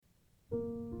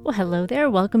Well, hello there.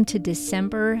 Welcome to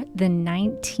December the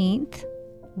 19th.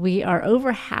 We are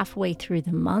over halfway through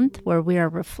the month where we are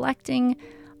reflecting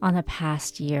on the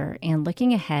past year and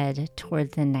looking ahead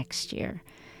toward the next year.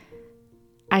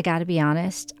 I got to be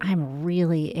honest, I'm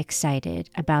really excited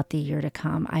about the year to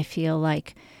come. I feel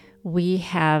like we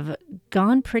have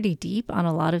gone pretty deep on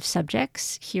a lot of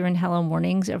subjects here in Hello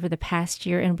Mornings over the past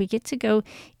year, and we get to go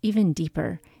even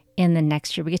deeper in the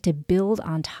next year. We get to build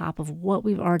on top of what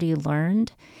we've already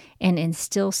learned and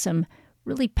instill some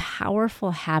really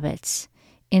powerful habits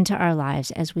into our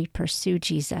lives as we pursue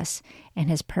Jesus and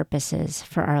his purposes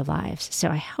for our lives. So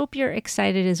I hope you're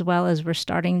excited as well as we're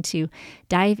starting to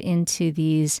dive into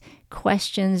these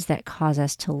questions that cause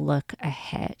us to look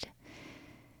ahead.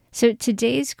 So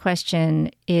today's question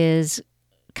is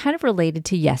kind of related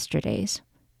to yesterday's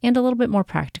and a little bit more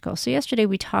practical. So yesterday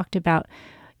we talked about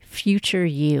future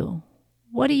you.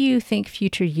 What do you think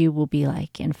future you will be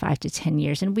like in 5 to 10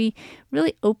 years? And we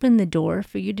really open the door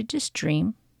for you to just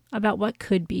dream about what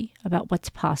could be, about what's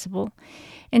possible.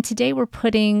 And today we're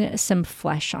putting some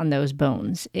flesh on those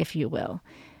bones, if you will.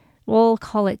 We'll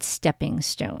call it stepping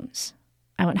stones.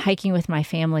 I went hiking with my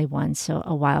family once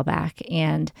a while back,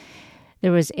 and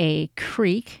there was a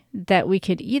creek that we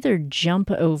could either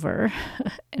jump over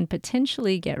and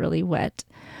potentially get really wet,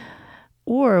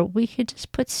 or we could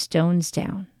just put stones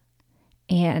down.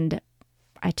 And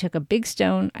I took a big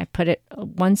stone, I put it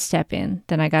one step in,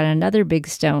 then I got another big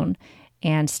stone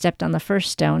and stepped on the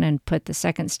first stone and put the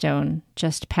second stone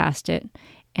just past it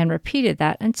and repeated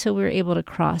that until we were able to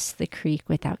cross the creek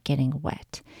without getting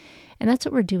wet. And that's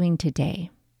what we're doing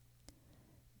today.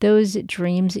 Those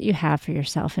dreams that you have for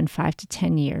yourself in 5 to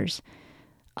 10 years,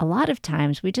 a lot of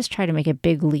times we just try to make a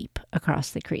big leap across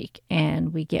the creek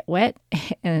and we get wet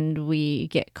and we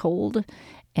get cold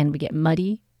and we get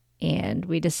muddy and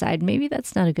we decide maybe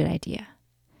that's not a good idea.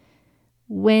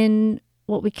 When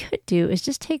what we could do is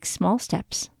just take small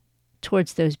steps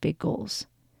towards those big goals.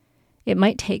 It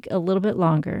might take a little bit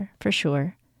longer, for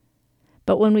sure,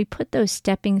 but when we put those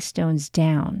stepping stones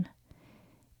down,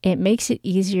 it makes it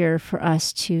easier for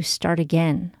us to start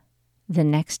again the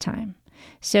next time.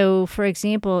 So, for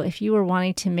example, if you were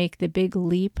wanting to make the big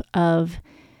leap of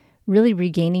really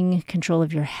regaining control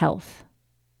of your health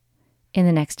in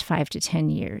the next 5 to 10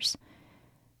 years,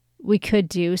 we could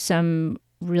do some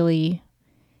really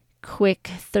quick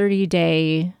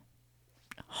 30-day,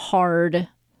 hard,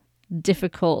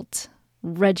 difficult,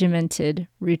 regimented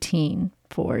routine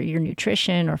for your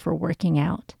nutrition or for working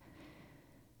out.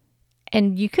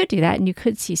 And you could do that and you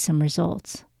could see some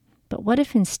results. But what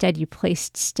if instead you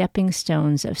placed stepping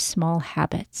stones of small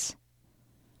habits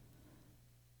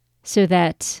so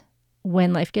that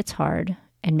when life gets hard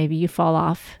and maybe you fall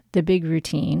off the big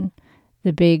routine,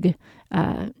 the big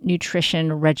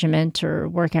nutrition regiment or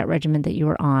workout regimen that you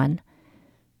were on,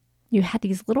 you had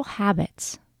these little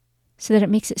habits so that it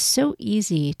makes it so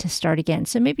easy to start again.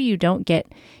 So maybe you don't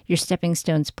get your stepping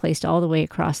stones placed all the way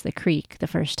across the creek the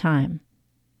first time.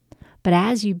 But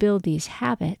as you build these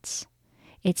habits,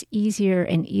 it's easier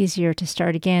and easier to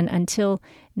start again until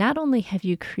not only have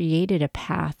you created a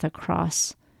path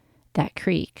across that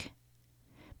creek,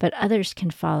 but others can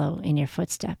follow in your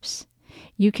footsteps.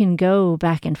 You can go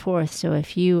back and forth. So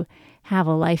if you have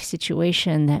a life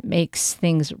situation that makes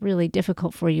things really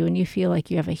difficult for you and you feel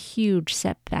like you have a huge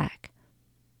setback,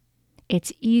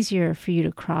 it's easier for you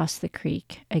to cross the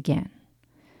creek again.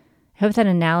 I hope that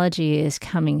analogy is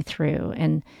coming through.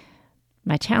 And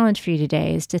my challenge for you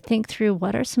today is to think through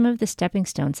what are some of the stepping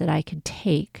stones that I could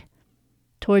take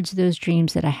towards those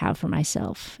dreams that I have for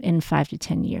myself in 5 to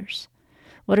 10 years.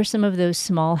 What are some of those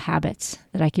small habits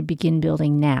that I could begin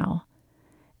building now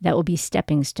that will be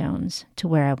stepping stones to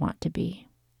where I want to be?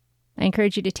 I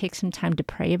encourage you to take some time to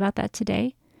pray about that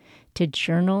today, to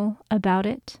journal about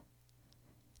it.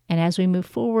 And as we move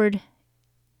forward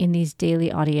in these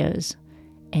daily audios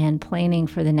and planning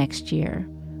for the next year,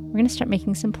 we're going to start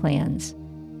making some plans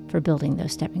for building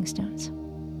those stepping stones.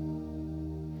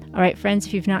 All right, friends,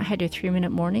 if you've not had your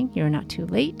 3-minute morning, you're not too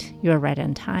late. You are right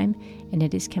on time, and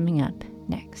it is coming up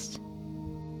next.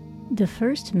 The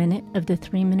first minute of the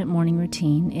 3-minute morning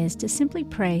routine is to simply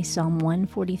pray Psalm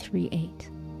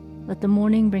 143:8. Let the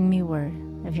morning bring me word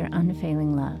of your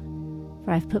unfailing love,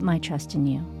 for I've put my trust in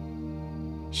you.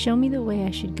 Show me the way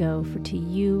I should go, for to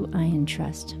you I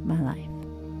entrust my life.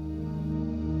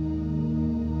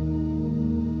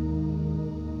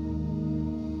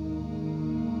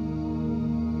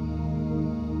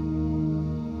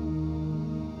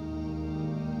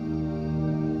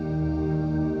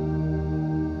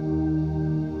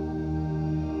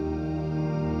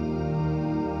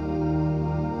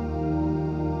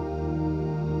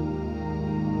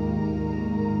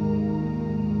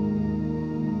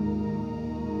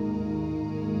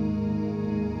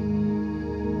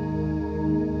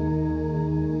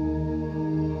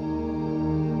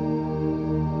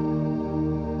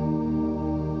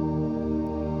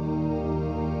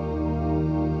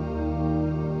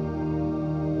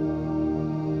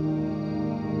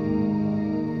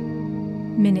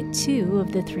 Minute 2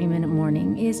 of the 3-minute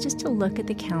morning is just to look at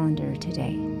the calendar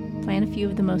today. Plan a few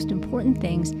of the most important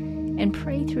things and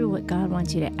pray through what God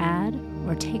wants you to add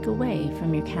or take away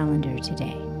from your calendar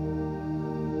today.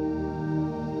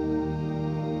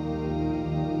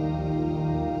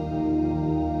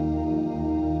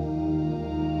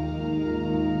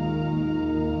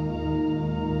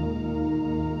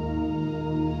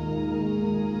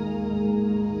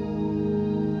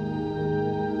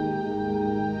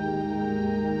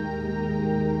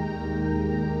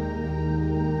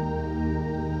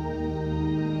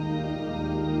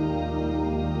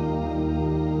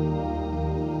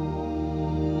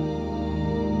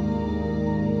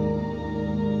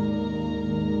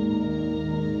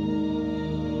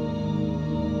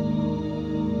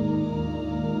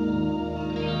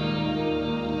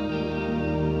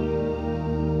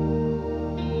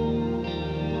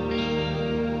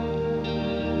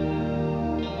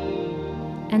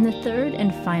 And the third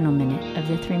and final minute of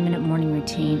the 3-minute morning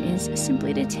routine is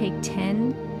simply to take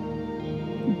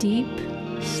 10 deep,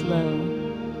 slow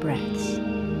breaths.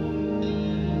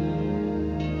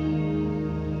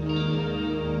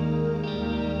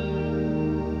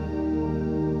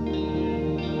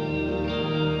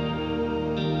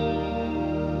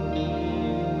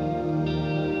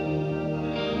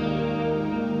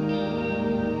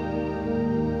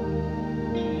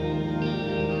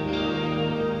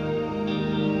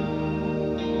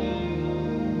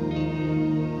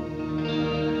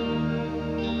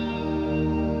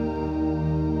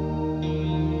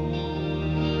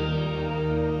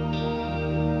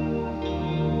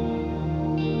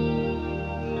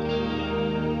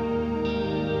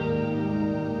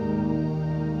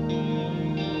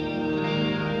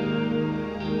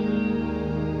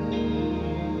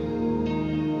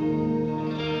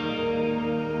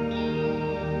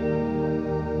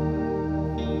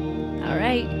 All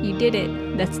right, you did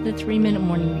it. That's the 3-minute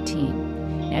morning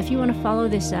routine. Now, if you want to follow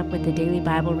this up with the daily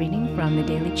Bible reading from the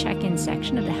daily check-in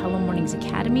section of the Hello Mornings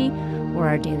Academy or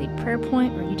our daily prayer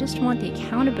point, or you just want the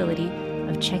accountability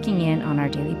of checking in on our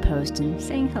daily post and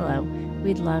saying hello,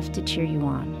 we'd love to cheer you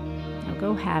on. Now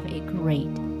go have a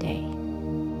great day.